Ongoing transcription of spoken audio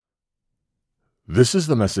This is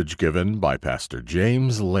the message given by Pastor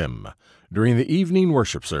James Lim during the evening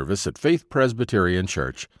worship service at Faith Presbyterian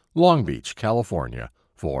Church, Long Beach, California,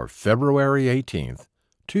 for February 18th,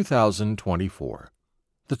 2024.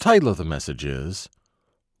 The title of the message is,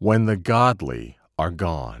 When the Godly Are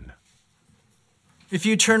Gone. If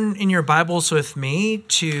you turn in your Bibles with me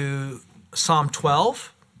to Psalm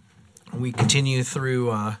 12, we continue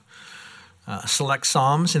through select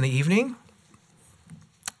Psalms in the evening.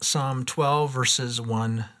 Psalm 12, verses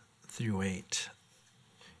 1 through 8.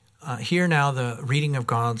 Hear now the reading of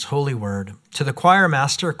God's holy word. To the choir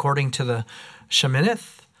master, according to the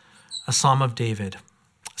Sheminith, a psalm of David.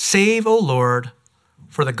 Save, O Lord,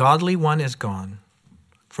 for the godly one is gone,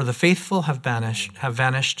 for the faithful have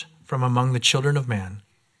vanished from among the children of man.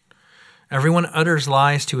 Everyone utters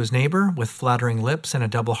lies to his neighbor, with flattering lips and a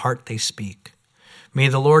double heart they speak. May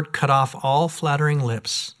the Lord cut off all flattering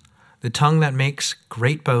lips, the tongue that makes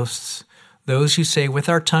great boasts, those who say, with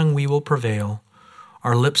our tongue we will prevail.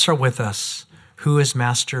 Our lips are with us. Who is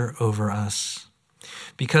master over us?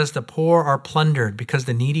 Because the poor are plundered, because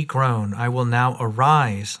the needy groan, I will now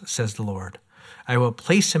arise, says the Lord. I will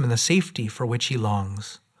place him in the safety for which he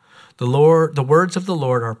longs. The words of the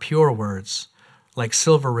Lord are pure words, like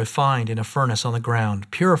silver refined in a furnace on the ground,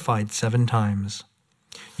 purified 7 times.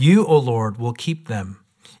 You, O Lord, will keep them.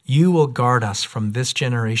 You will guard us from this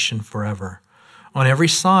generation forever. On every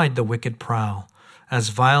side the wicked prowl, as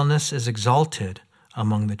vileness is exalted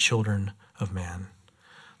among the children of man.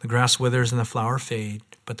 The grass withers and the flower fade,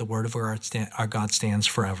 but the word of our God stands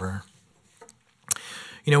forever.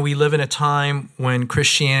 You know, we live in a time when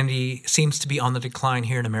Christianity seems to be on the decline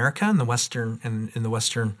here in America, in the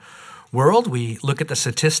Western world. We look at the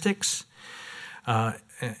statistics.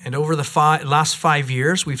 And over the last 5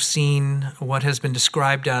 years, we've seen what has been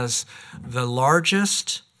described as the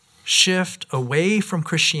largest shift away from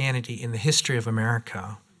Christianity in the history of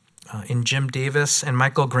America. In Jim Davis and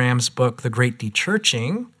Michael Graham's book, The Great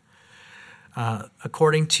Dechurching,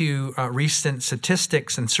 according to recent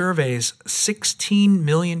statistics and surveys, 16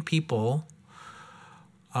 million people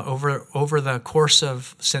over the course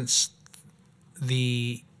of since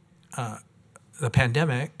the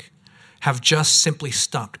pandemic have just simply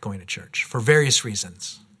stopped going to church for various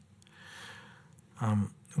reasons.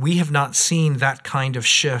 We have not seen that kind of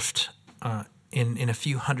shift in a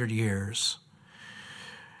few hundred years.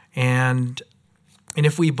 And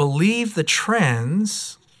if we believe the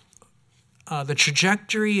trends, the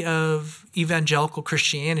trajectory of evangelical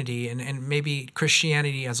Christianity and maybe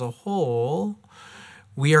Christianity as a whole,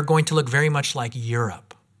 we are going to look very much like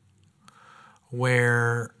Europe,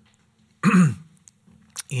 where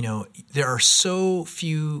there are so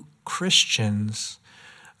few Christians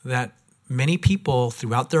that many people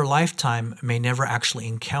throughout their lifetime may never actually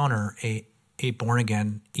encounter a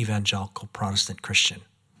born-again evangelical Protestant Christian.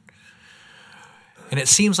 And it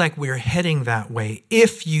seems like we're heading that way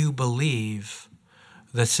if you believe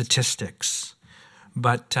the statistics.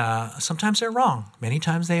 But sometimes they're wrong. Many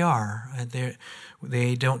times they are.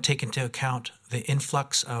 They don't take into account the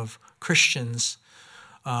influx of Christians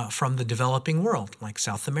from the developing world, like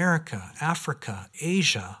South America, Africa,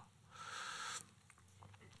 Asia.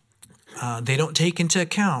 They don't take into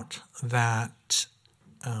account that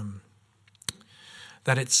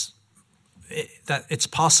it's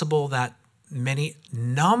possible that many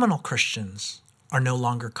nominal Christians are no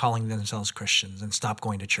longer calling themselves Christians and stop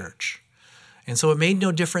going to church. And so it made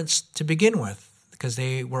no difference to begin with, because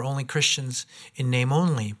they were only Christians in name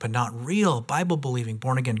only, but not real Bible-believing,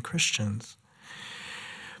 born-again Christians.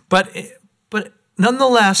 But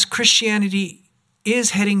nonetheless, Christianity is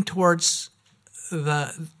heading towards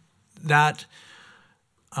that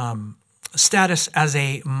status as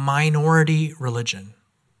a minority religion.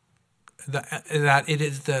 That it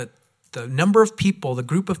is the number of people, the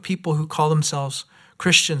group of people who call themselves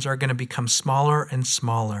Christians are going to become smaller and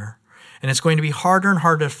smaller. And it's going to be harder and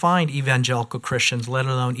harder to find evangelical Christians, let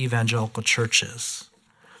alone evangelical churches.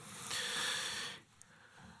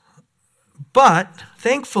 But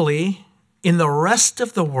thankfully, in the rest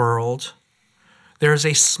of the world, there's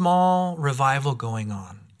a small revival going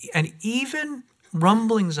on. And even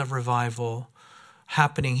rumblings of revival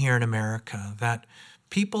happening here in America, that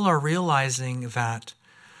people are realizing that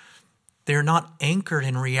they're not anchored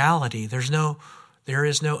in reality. There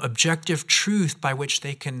is no objective truth by which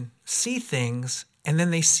they can see things, and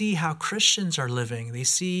then they see how Christians are living. They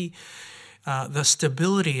see the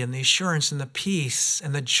stability and the assurance and the peace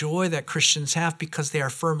and the joy that Christians have because they are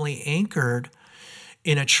firmly anchored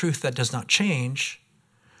in a truth that does not change.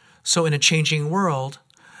 So in a changing world,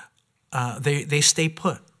 they stay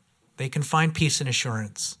put. They can find peace and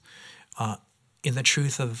assurance in the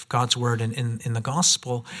truth of God's word and in the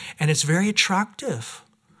gospel. And it's very attractive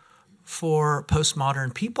for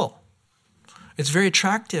postmodern people. It's very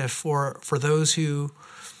attractive for those who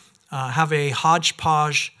have a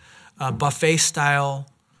hodgepodge, buffet-style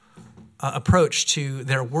approach to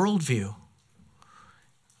their worldview.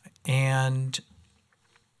 And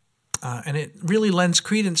it really lends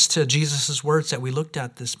credence to Jesus' words that we looked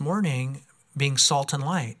at this morning, being salt and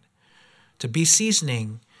light, to be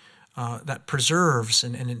seasoning that preserves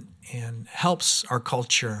and helps our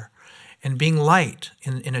culture, and being light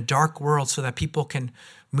in a dark world so that people can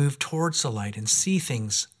move towards the light and see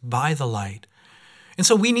things by the light. And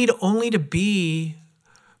so we need only to be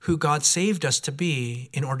who God saved us to be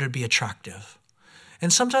in order to be attractive.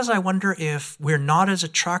 And sometimes I wonder if we're not as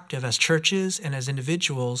attractive as churches and as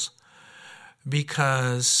individuals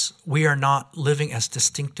because we are not living as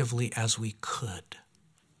distinctively as we could.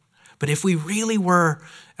 But if we really were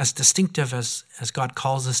as distinctive as God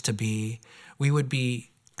calls us to be, we would be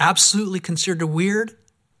absolutely considered weird,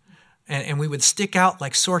 and we would stick out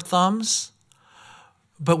like sore thumbs,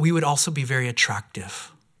 but we would also be very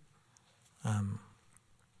attractive.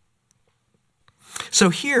 So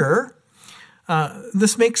here,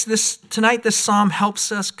 tonight this psalm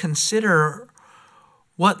helps us consider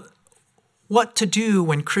what to do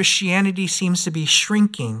when Christianity seems to be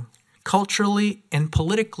shrinking culturally and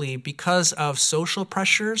politically because of social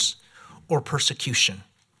pressures or persecution.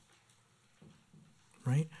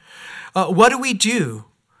 Right? What do we do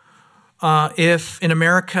if in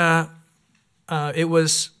America it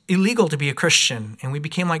was illegal to be a Christian and we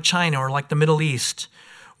became like China or like the Middle East,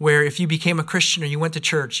 where if you became a Christian or you went to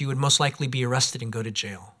church, you would most likely be arrested and go to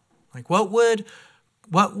jail? Like, what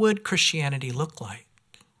would Christianity look like?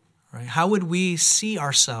 Right? How would we see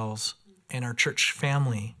ourselves and our church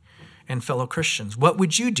family and fellow Christians? What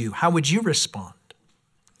would you do? How would you respond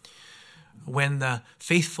when the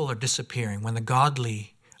faithful are disappearing, when the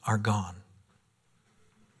godly are gone?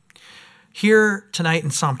 Here tonight in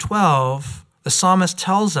Psalm 12, the psalmist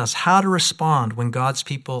tells us how to respond when God's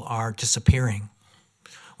people are disappearing,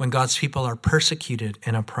 when God's people are persecuted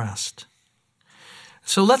and oppressed.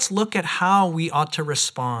 So let's look at how we ought to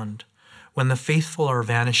respond when the faithful are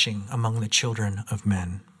vanishing among the children of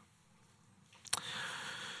men.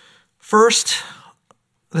 First,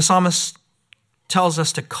 the psalmist tells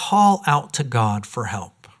us to call out to God for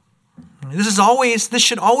help. This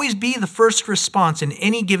should always be the first response in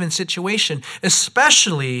any given situation,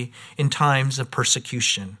 especially in times of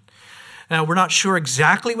persecution. Now, we're not sure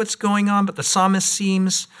exactly what's going on, but the psalmist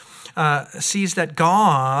sees that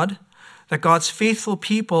God's faithful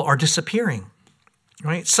people are disappearing.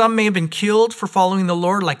 Right? Some may have been killed for following the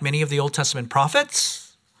Lord, like many of the Old Testament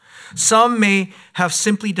prophets. Some may have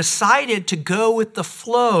simply decided to go with the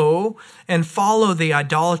flow and follow the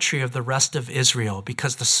idolatry of the rest of Israel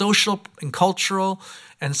because the social and cultural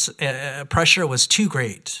pressure was too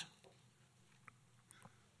great.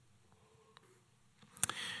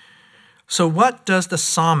 So what does the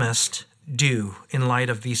psalmist do in light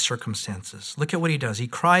of these circumstances? Look at what he does. He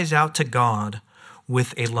cries out to God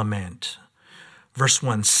with a lament. Verse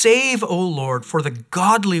 1, "Save, O Lord, for the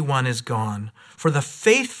godly one is gone, for the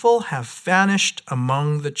faithful have vanished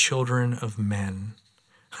among the children of men."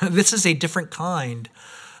 This is a different kind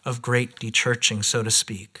of great dechurching, so to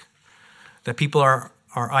speak. That people are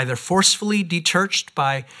either forcefully dechurched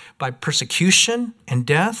by persecution and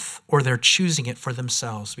death, or they're choosing it for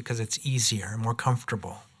themselves because it's easier and more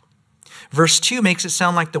comfortable. Verse 2 makes it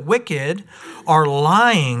sound like the wicked are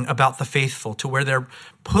lying about the faithful to where they're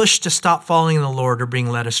pushed to stop following the Lord or being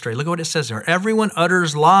led astray. Look at what it says there. Everyone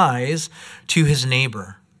utters lies to his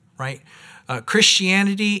neighbor, right?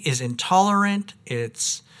 Christianity is intolerant.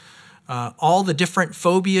 It's all the different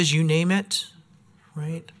phobias, you name it,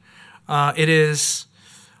 right? It is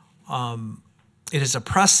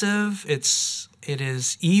oppressive. It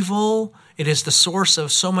is evil. It is the source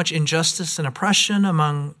of so much injustice and oppression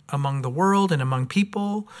among the world and among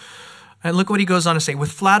people. And look what he goes on to say.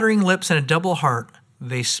 With flattering lips and a double heart,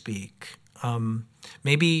 they speak.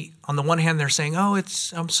 Maybe on the one hand, they're saying, "Oh,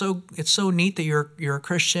 it's so neat that you're a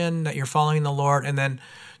Christian, that you're following the Lord," and then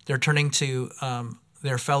they're turning to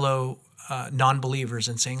their fellow non-believers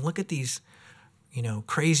and saying, "Look at these,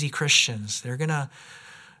 crazy Christians. They're going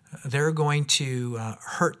to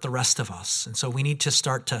hurt the rest of us. And so we need to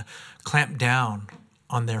start to clamp down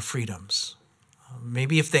on their freedoms."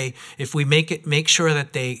 Maybe if we make sure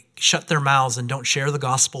that they shut their mouths and don't share the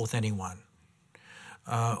gospel with anyone,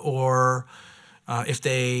 or if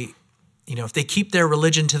they keep their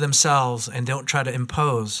religion to themselves and don't try to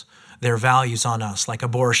impose their values on us, like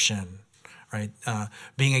abortion, right?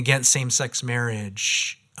 Being against same-sex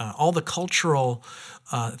marriage, all the cultural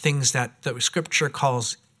things that Scripture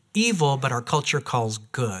calls evil, but our culture calls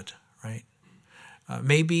good, right?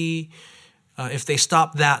 Maybe if they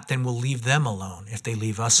stop that, then we'll leave them alone if they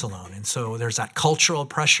leave us alone. And so there's that cultural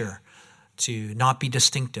pressure to not be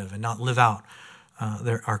distinctive and not live out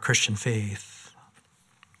our Christian faith.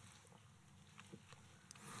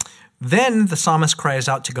 Then the psalmist cries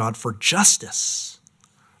out to God for justice.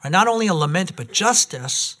 Right? Not only a lament, but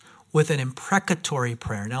justice with an imprecatory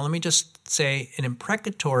prayer. Now, let me just say an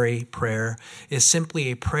imprecatory prayer is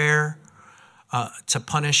simply a prayer to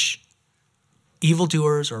punish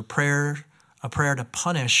evildoers, or a prayer to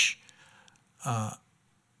punish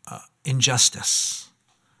injustice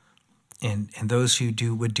and those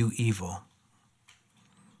who would do evil.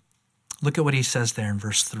 Look at what he says there in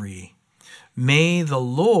verse 3. May the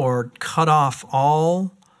Lord cut off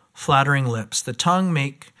all flattering lips. The tongue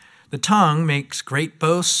makes great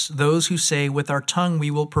boasts. Those who say, with our tongue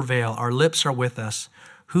we will prevail. Our lips are with us.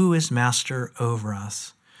 Who is master over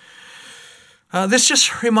us? This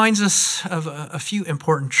just reminds us of a few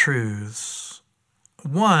important truths.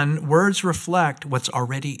 One, words reflect what's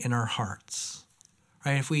already in our hearts.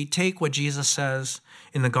 Right? If we take what Jesus says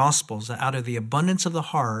in the Gospels, that out of the abundance of the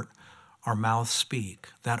heart, our mouths speak.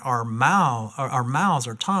 That our mouths,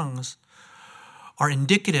 our tongues, are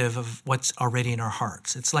indicative of what's already in our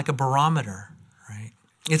hearts. It's like a barometer, right?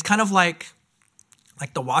 It's kind of like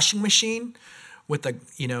the washing machine with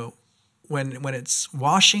when it's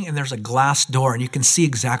washing and there's a glass door and you can see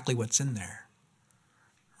exactly what's in there,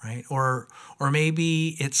 right? Or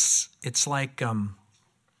maybe it's like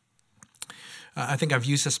I think I've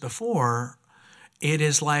used this before. It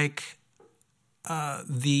is like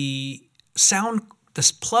this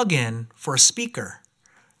plug-in for a speaker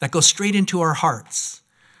that goes straight into our hearts,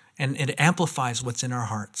 and it amplifies what's in our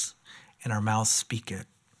hearts, and our mouths speak it.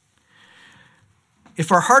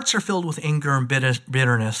 If our hearts are filled with anger and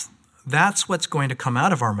bitterness, that's what's going to come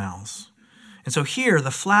out of our mouths. And so here, the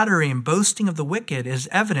flattery and boasting of the wicked is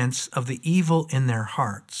evidence of the evil in their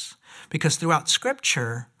hearts. Because throughout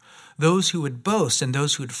Scripture, those who would boast and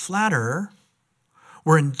those who would flatter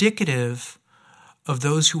were indicative of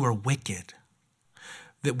those who are wicked.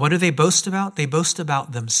 What do they boast about? They boast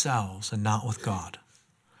about themselves and not with God.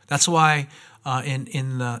 That's why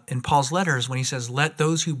in Paul's letters, when he says, let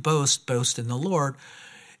those who boast in the Lord,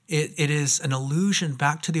 it is an allusion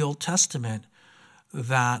back to the Old Testament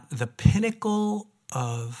that the pinnacle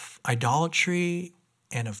of idolatry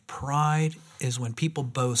and of pride is when people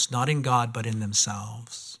boast not in God but in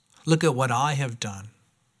themselves. Look at what I have done.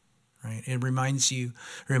 Right? It reminds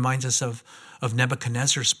us of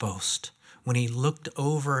Nebuchadnezzar's boast when he looked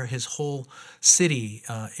over his whole city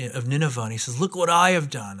of Nineveh, and he says, look what I have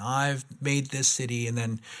done. I've made this city, and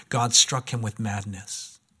then God struck him with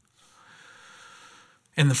madness.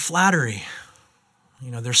 And the flattery,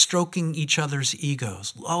 they're stroking each other's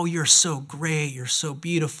egos. Oh, you're so great, you're so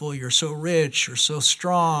beautiful, you're so rich, you're so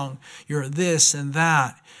strong, you're this and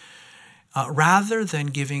that, rather than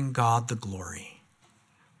giving God the glory.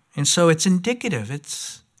 And so it's indicative,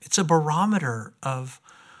 it's a barometer of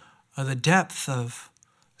the depth of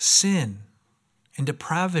sin and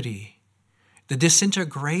depravity, the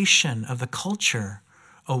disintegration of the culture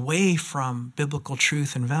away from biblical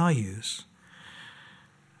truth and values.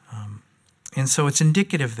 And so it's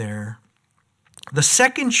indicative there. The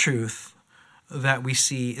second truth that we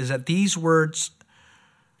see is that these words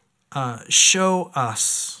show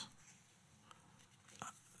us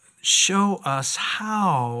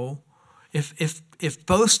how, if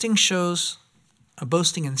boasting shows a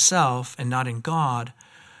boasting in self and not in God,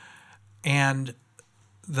 and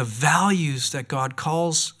the values that God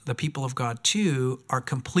calls the people of God to are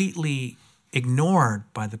completely ignored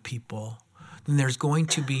by the people, then there's going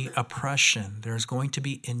to be oppression. There's going to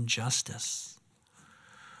be injustice.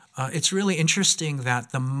 It's really interesting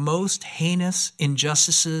that the most heinous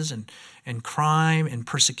injustices and crime and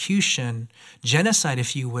persecution, genocide,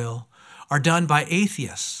 if you will, are done by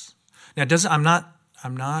atheists. Now,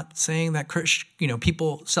 I'm not saying that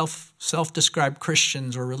people, self-described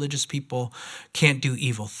Christians or religious people can't do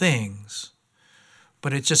evil things,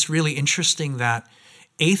 but it's just really interesting that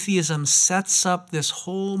atheism sets up this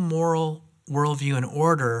whole moral worldview and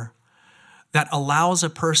order that allows a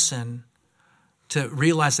person to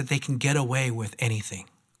realize that they can get away with anything.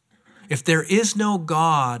 If there is no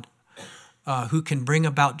God who can bring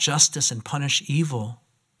about justice and punish evil,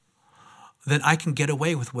 then I can get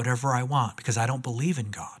away with whatever I want because I don't believe in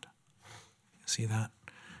God. See that?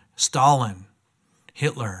 Stalin,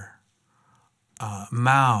 Hitler,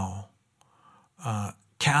 Mao,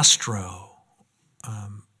 Castro,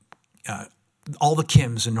 all the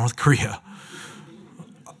Kims in North Korea,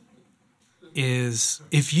 is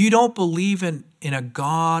if you don't believe in a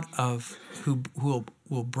God who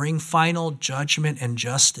will bring final judgment and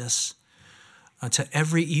justice to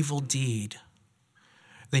every evil deed,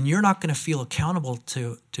 then you're not going to feel accountable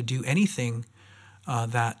to do anything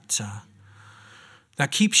that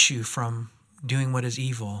keeps you from doing what is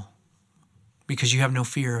evil, because you have no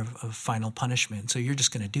fear of final punishment. So you're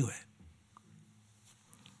just going to do it.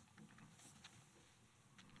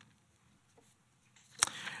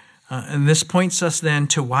 And this points us then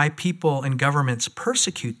to why people and governments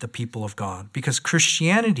persecute the people of God, because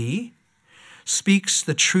Christianity speaks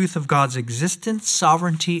the truth of God's existence,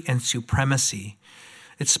 sovereignty, and supremacy.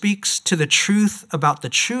 It speaks to the truth about the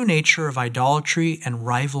true nature of idolatry and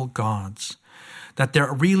rival gods, that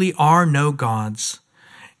there really are no gods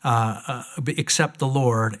except the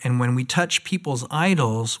Lord. And when we touch people's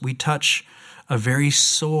idols, we touch a very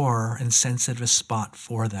sore and sensitive spot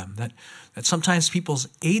for them. That sometimes people's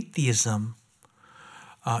atheism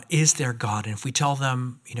is their God. And if we tell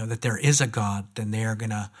them, that there is a God, then they are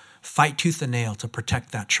going to fight tooth and nail to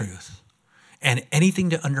protect that truth. And anything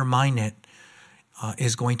to undermine it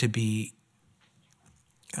is going to be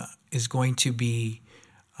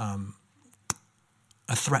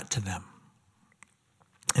a threat to them.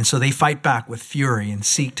 And so they fight back with fury and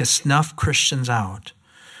seek to snuff Christians out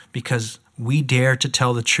because we dare to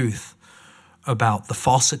tell the truth about the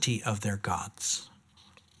falsity of their gods.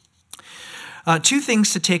 Two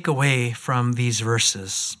things to take away from these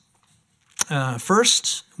verses.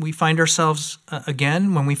 First, we find ourselves,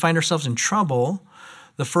 when we find ourselves in trouble,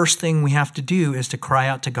 the first thing we have to do is to cry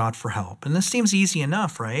out to God for help. And this seems easy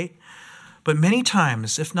enough, right? But many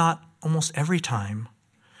times, if not almost every time,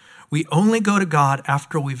 we only go to God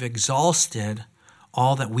after we've exhausted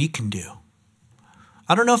all that we can do.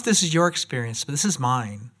 I don't know if this is your experience, but this is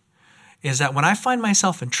mine, is that when I find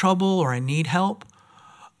myself in trouble or I need help,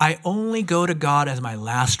 I only go to God as my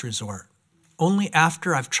last resort, only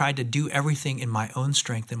after I've tried to do everything in my own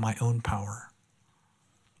strength and my own power.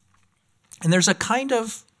 And there's a kind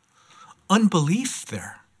of unbelief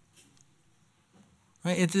there.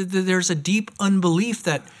 Right? There's a deep unbelief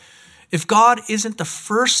that if God isn't the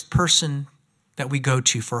first person that we go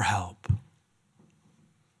to for help,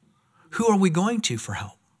 who are we going to for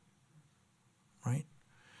help? Right?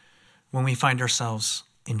 When we find ourselves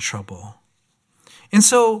in trouble. And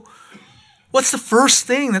so, what's the first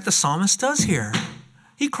thing that the psalmist does here?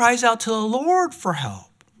 He cries out to the Lord for help.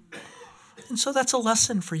 And so that's a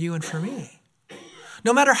lesson for you and for me.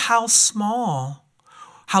 No matter how small,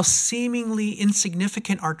 how seemingly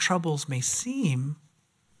insignificant our troubles may seem,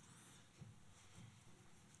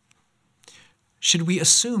 should we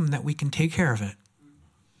assume that we can take care of it?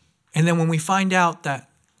 And then when we find out that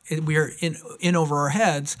we are in over our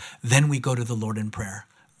heads, then we go to the Lord in prayer.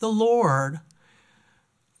 The Lord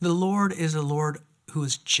is a Lord who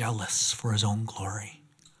is jealous for his own glory.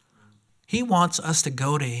 He wants us to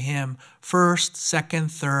go to him first, second,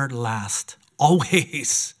 third, last,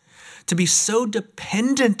 always. To be so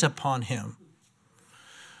dependent upon him.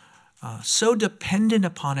 So dependent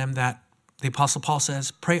upon him that the Apostle Paul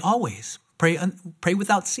says, pray always. Pray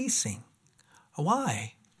without ceasing.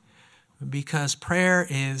 Why? Because prayer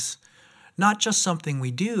is not just something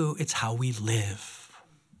we do, it's how we live.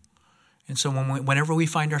 And so whenever we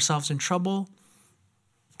find ourselves in trouble,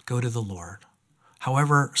 go to the Lord,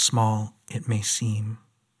 however small it may seem.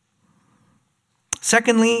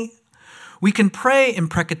 Secondly, we can pray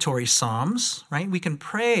imprecatory psalms, right? We can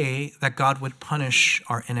pray that God would punish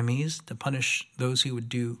our enemies, to punish those who would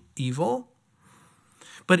do evil.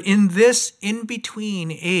 But in this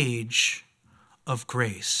in-between age of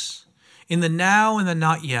grace, in the now and the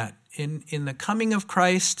not yet, in the coming of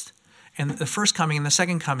Christ and the first coming and the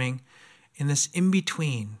second coming, in this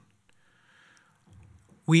in-between,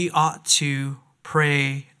 we ought to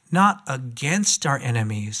pray not against our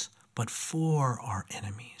enemies, but for our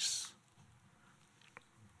enemies.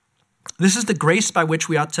 This is the grace by which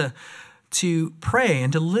we ought to pray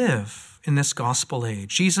and to live in this gospel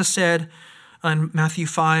age. Jesus said in Matthew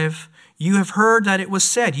 5, "You have heard that it was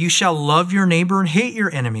said, 'You shall love your neighbor and hate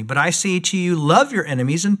your enemy.' But I say to you, love your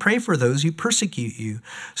enemies and pray for those who persecute you,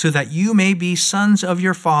 so that you may be sons of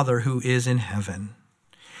your Father who is in heaven."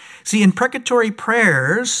 See, imprecatory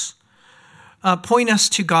prayers point us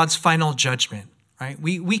to God's final judgment. Right?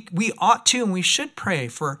 We ought to and we should pray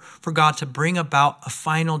for God to bring about a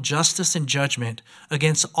final justice and judgment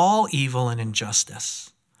against all evil and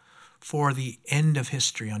injustice for the end of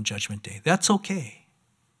history on Judgment Day. That's okay.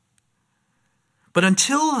 But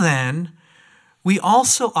until then, we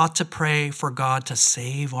also ought to pray for God to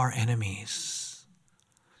save our enemies,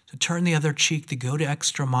 to turn the other cheek, to go the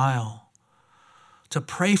extra mile, to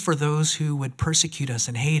pray for those who would persecute us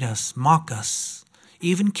and hate us, mock us,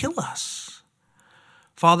 even kill us.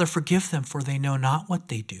 Father, forgive them, for they know not what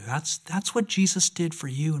they do. That's what Jesus did for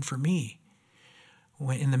you and for me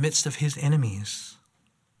when in the midst of his enemies.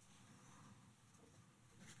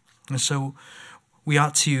 And so we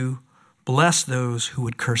ought to bless those who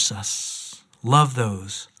would curse us, love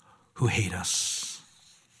those who hate us.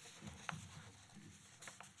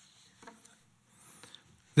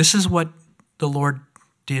 This is what the Lord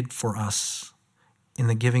did for us in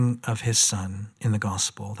the giving of his Son in the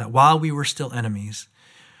gospel, that while we were still enemies,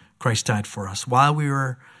 Christ died for us. While we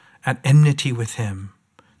were at enmity with him,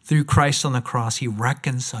 through Christ on the cross, he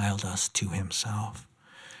reconciled us to himself.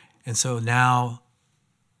 And so now,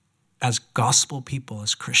 as gospel people,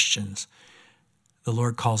 as Christians, the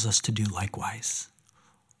Lord calls us to do likewise.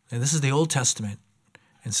 And this is the Old Testament.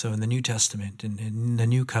 And so in the New Testament, in the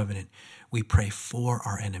New Covenant, we pray for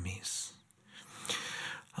our enemies.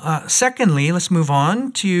 Secondly, let's move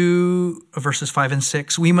on to verses 5 and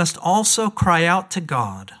 6. We must also cry out to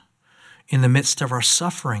God in the midst of our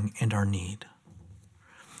suffering and our need.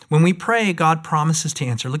 When we pray, God promises to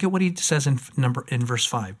answer. Look at what he says in verse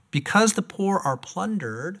 5. Because the poor are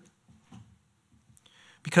plundered,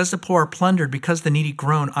 because the needy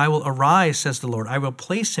groan, I will arise, says the Lord. I will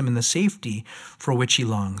place him in the safety for which he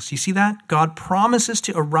longs. You see that? God promises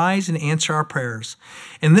to arise and answer our prayers.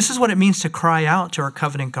 And this is what it means to cry out to our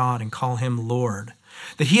covenant God and call him Lord.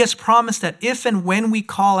 That he has promised that if and when we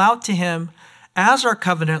call out to him as our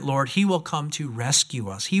covenant Lord, he will come to rescue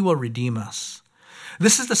us. He will redeem us.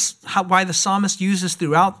 This is why the psalmist uses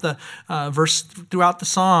throughout the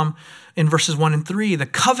psalm in verses 1 and 3, the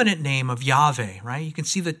covenant name of Yahweh, right? You can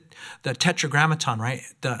see the tetragrammaton, right?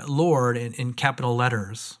 The Lord in capital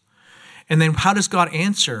letters. And then how does God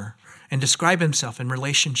answer and describe himself in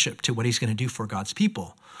relationship to what he's going to do for God's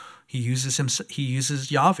people? He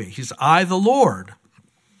uses Yahweh. He's I, the Lord.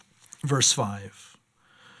 Verse 5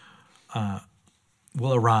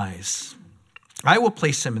 will arise. I will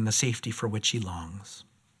place him in the safety for which he longs.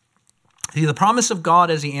 See, the promise of God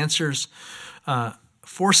as he answers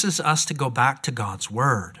forces us to go back to God's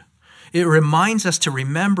word. It reminds us to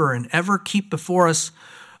remember and ever keep before us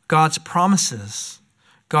God's promises,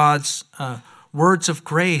 God's words of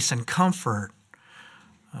grace and comfort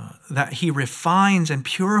that he refines and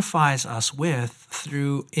purifies us with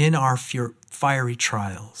in our fiery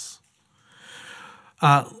trials.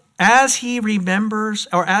 As he remembers,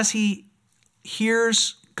 or as he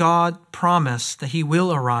hears God promise that he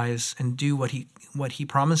will arise and do what he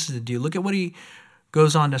promises to do, look at what he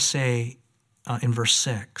goes on to say in verse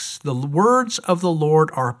 6. The words of the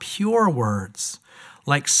Lord are pure words,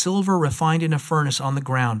 like silver refined in a furnace on the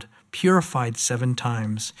ground, purified 7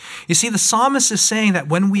 times. You see, the psalmist is saying that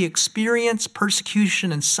when we experience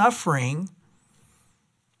persecution and suffering,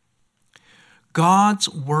 God's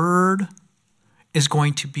word is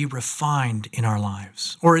going to be refined in our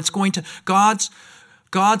lives. Or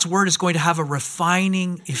God's word is going to have a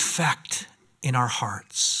refining effect in our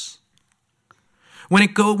hearts.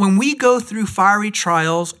 When we go through fiery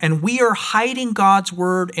trials and we are hiding God's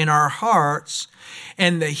word in our hearts,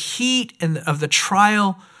 and the heat of the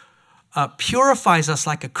trial purifies us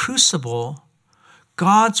like a crucible,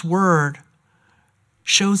 God's word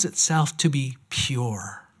shows itself to be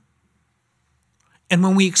pure. And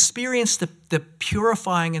when we experience the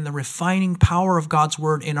purifying and the refining power of God's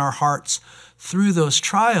word in our hearts through those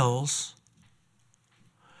trials,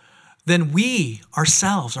 then we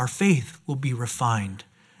ourselves, our faith, will be refined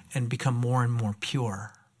and become more and more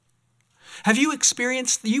pure.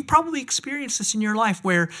 You probably experienced this in your life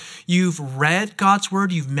where you've read God's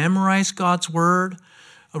word, you've memorized God's word,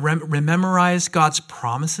 memorized God's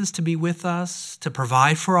promises to be with us, to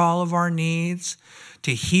provide for all of our needs,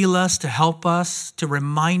 to heal us, to help us, to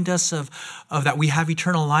remind us of that we have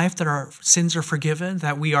eternal life, that our sins are forgiven,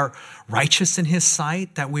 that we are righteous in his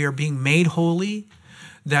sight, that we are being made holy,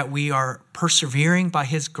 that we are persevering by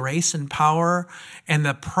his grace and power, and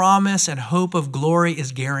the promise and hope of glory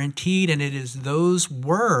is guaranteed. And it is those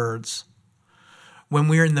words, when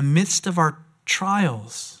we are in the midst of our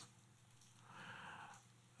trials,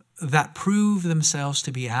 that prove themselves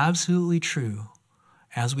to be absolutely true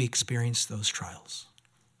as we experience those trials.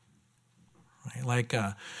 Right? Like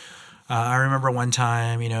I remember one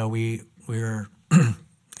time, we were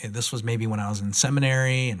this was maybe when I was in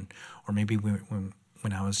seminary, or maybe when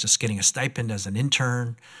I was just getting a stipend as an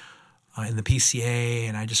intern in the PCA,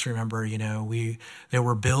 and I just remember, there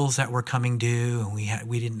were bills that were coming due, and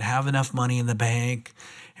we didn't have enough money in the bank,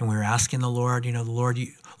 and we were asking the Lord,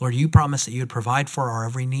 Lord, you promised that you would provide for our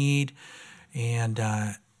every need, and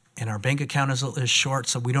and our bank account is short,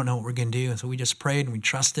 so we don't know what we're going to do. And so we just prayed and we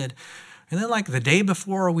trusted. And then like the day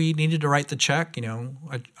before we needed to write the check,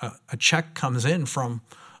 a check comes in from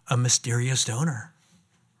a mysterious donor.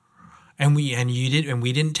 And we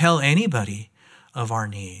didn't tell anybody of our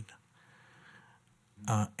need.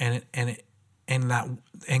 And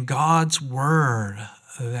God's word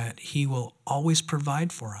that he will always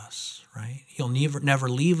provide for us, right? He'll never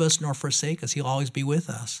leave us nor forsake us. He'll always be with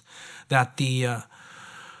us. That the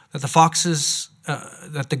foxes,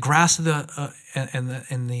 that the grass of the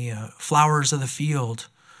flowers of the field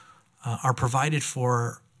are provided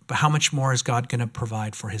for, but how much more is God going to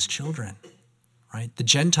provide for his children, right? The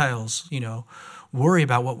Gentiles, worry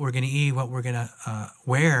about what we're going to eat, what we're going to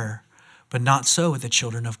wear, but not so with the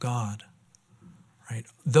children of God, right?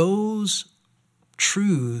 Those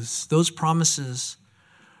truths, those promises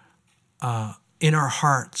in our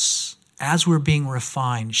hearts as we're being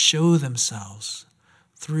refined show themselves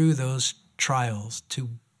through those trials to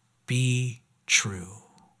be true.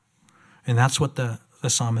 And that's what the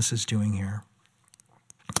psalmist is doing here.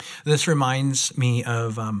 This reminds me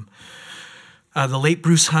of the late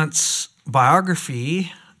Bruce Hunt's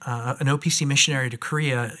biography, an OPC missionary to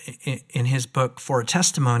Korea. In his book, For a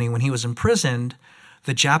Testimony, when he was imprisoned,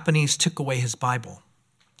 the Japanese took away his Bible.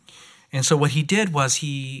 And so what he did was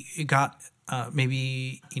he got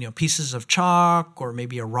maybe pieces of chalk or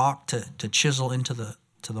maybe a rock to chisel into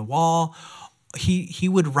the wall. He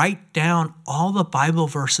would write down all the Bible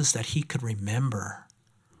verses that he could remember.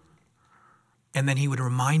 And then he would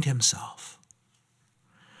remind himself.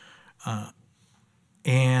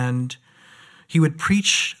 And he would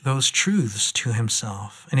preach those truths to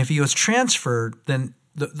himself. And if he was transferred, then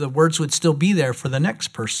the words would still be there for the next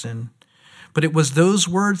person. But it was those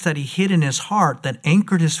words that he hid in his heart that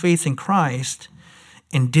anchored his faith in Christ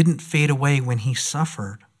and didn't fade away when he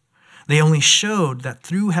suffered. They only showed that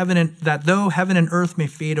though heaven and earth may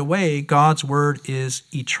fade away, God's word is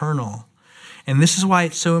eternal. And this is why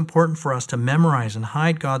it's so important for us to memorize and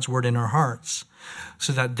hide God's word in our hearts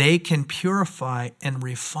so that they can purify and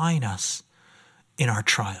refine us in our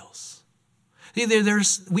trials.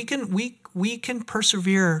 We can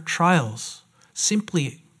persevere trials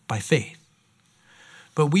simply by faith,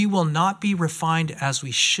 but we will not be refined as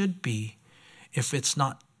we should be if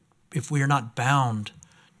we are not bound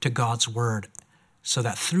to God's word, so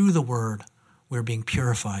that through the word we're being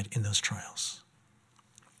purified in those trials.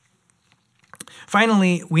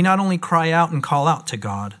 Finally, we not only cry out and call out to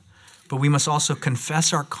God, but we must also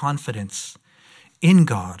confess our confidence in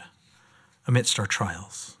God amidst our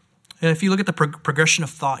trials. And if you look at the progression of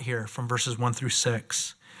thought here from verses 1 through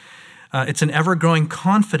 6, it's an ever-growing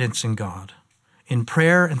confidence in God, in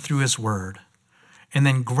prayer and through his word. And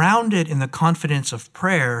then grounded in the confidence of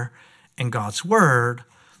prayer and God's word,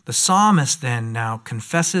 the psalmist then now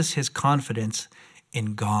confesses his confidence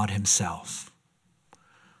in God himself.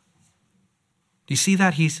 Do you see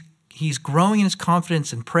that? He's growing in his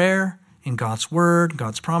confidence in prayer, in God's word,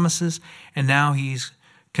 God's promises, and now he's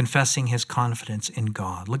confessing his confidence in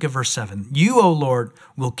God. Look at verse 7. You, O Lord,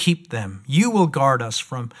 will keep them. You will guard us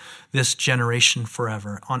from this generation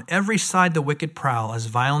forever. On every side the wicked prowl, as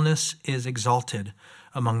vileness is exalted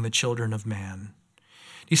among the children of man.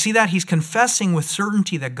 You see that? He's confessing with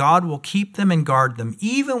certainty that God will keep them and guard them,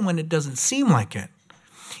 even when it doesn't seem like it.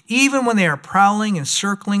 Even when they are prowling and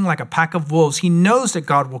circling like a pack of wolves, he knows that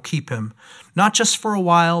God will keep him, not just for a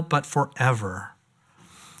while, but forever.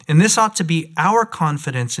 And this ought to be our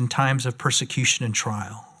confidence in times of persecution and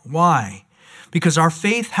trial. Why? Because our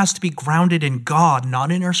faith has to be grounded in God,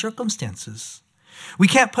 not in our circumstances. We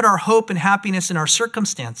can't put our hope and happiness in our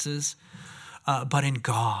circumstances, but in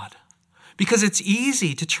God. Because it's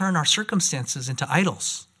easy to turn our circumstances into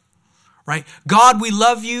idols, right? God, we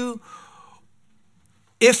love you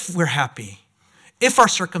if we're happy, if our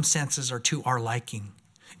circumstances are to our liking,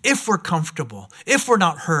 if we're comfortable, if we're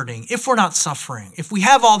not hurting, if we're not suffering, if we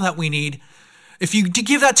have all that we need, if you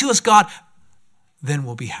give that to us, God, then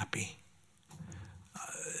we'll be happy.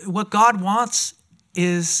 What God wants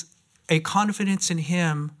is a confidence in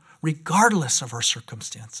him regardless of our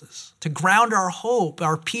circumstances, to ground our hope,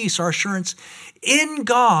 our peace, our assurance in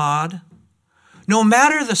God, no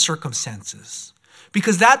matter the circumstances,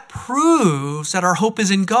 because that proves that our hope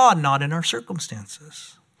is in God, not in our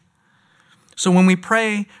circumstances. So when we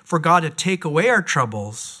pray for God to take away our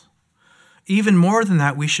troubles, even more than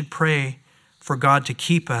that, we should pray for God to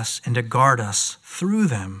keep us and to guard us through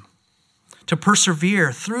them, to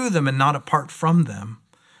persevere through them and not apart from them,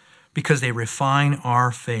 because they refine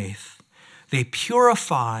our faith. They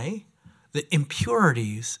purify the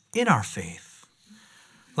impurities in our faith.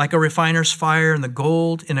 Like a refiner's fire and the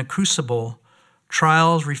gold in a crucible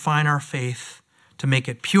Trials refine our faith to make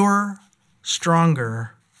it purer,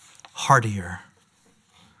 stronger, hardier.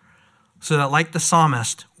 So that like the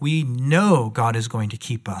psalmist, we know God is going to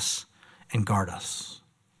keep us and guard us.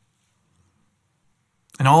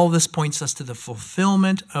 And all this points us to the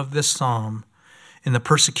fulfillment of this psalm in the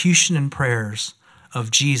persecution and prayers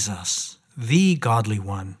of Jesus, the godly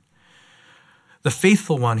one, the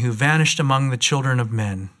faithful one who vanished among the children of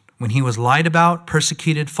men when he was lied about,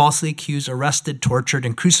 persecuted, falsely accused, arrested, tortured,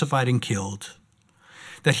 and crucified and killed.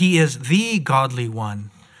 That he is the godly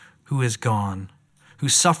one who is gone, who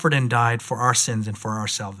suffered and died for our sins and for our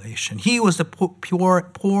salvation. He was the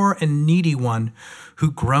poor and needy one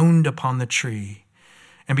who groaned upon the tree.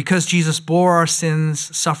 And because Jesus bore our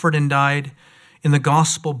sins, suffered and died, in the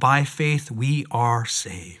gospel by faith we are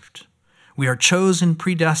saved. We are chosen,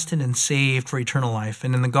 predestined, and saved for eternal life.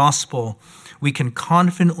 And in the gospel, we can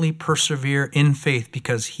confidently persevere in faith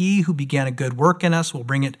because he who began a good work in us will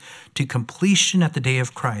bring it to completion at the day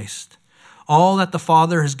of Christ. All that the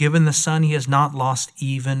Father has given the Son, he has not lost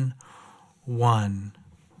even one.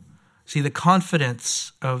 See, the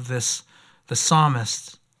confidence of the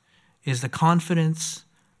psalmist is the confidence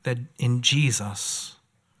that in Jesus,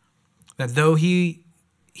 that though he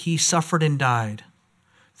suffered and died,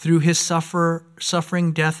 through his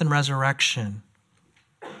suffering, death, and resurrection,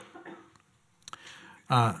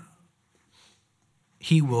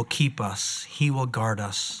 he will keep us, he will guard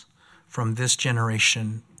us from this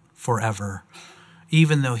generation forever,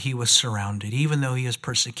 even though he was surrounded, even though he was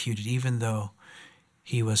persecuted, even though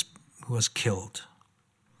he was killed.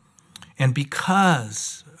 And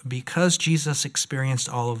because Jesus experienced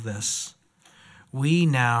all of this, we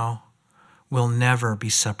now will never be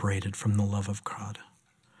separated from the love of God.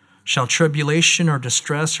 Shall tribulation or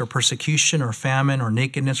distress or persecution or famine or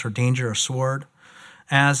nakedness or danger or sword,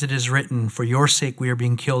 as it is written, for your sake we are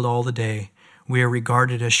being killed all the day. We are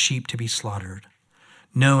regarded as sheep to be slaughtered.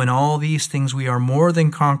 No, in all these things we are more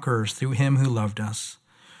than conquerors through him who loved us.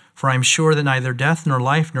 For I am sure that neither death, nor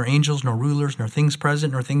life, nor angels, nor rulers, nor things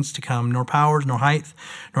present, nor things to come, nor powers, nor height,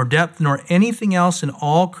 nor depth, nor anything else in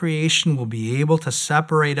all creation will be able to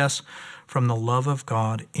separate us from the love of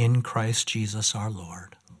God in Christ Jesus our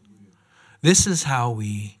Lord. This is how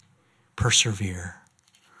we persevere.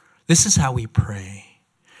 This is how we pray.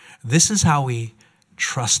 This is how we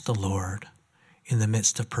trust the Lord in the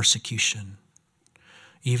midst of persecution,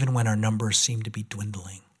 even when our numbers seem to be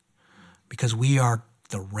dwindling, because we are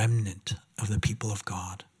the remnant of the people of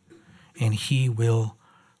God, and he will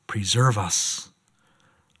preserve us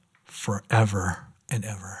forever and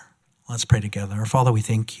ever. Let's pray together. Our Father, we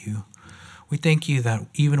thank you. We thank you that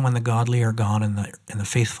even when the godly are gone and the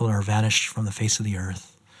faithful are vanished from the face of the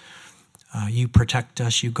earth, you protect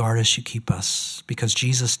us, you guard us, you keep us, because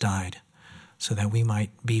Jesus died so that we might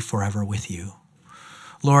be forever with you.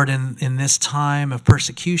 Lord, in this time of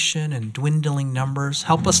persecution and dwindling numbers,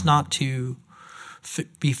 help us not to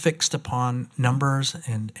be fixed upon numbers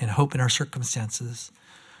and hope in our circumstances,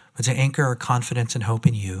 but to anchor our confidence and hope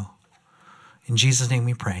in you. In Jesus' name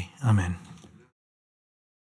we pray. Amen.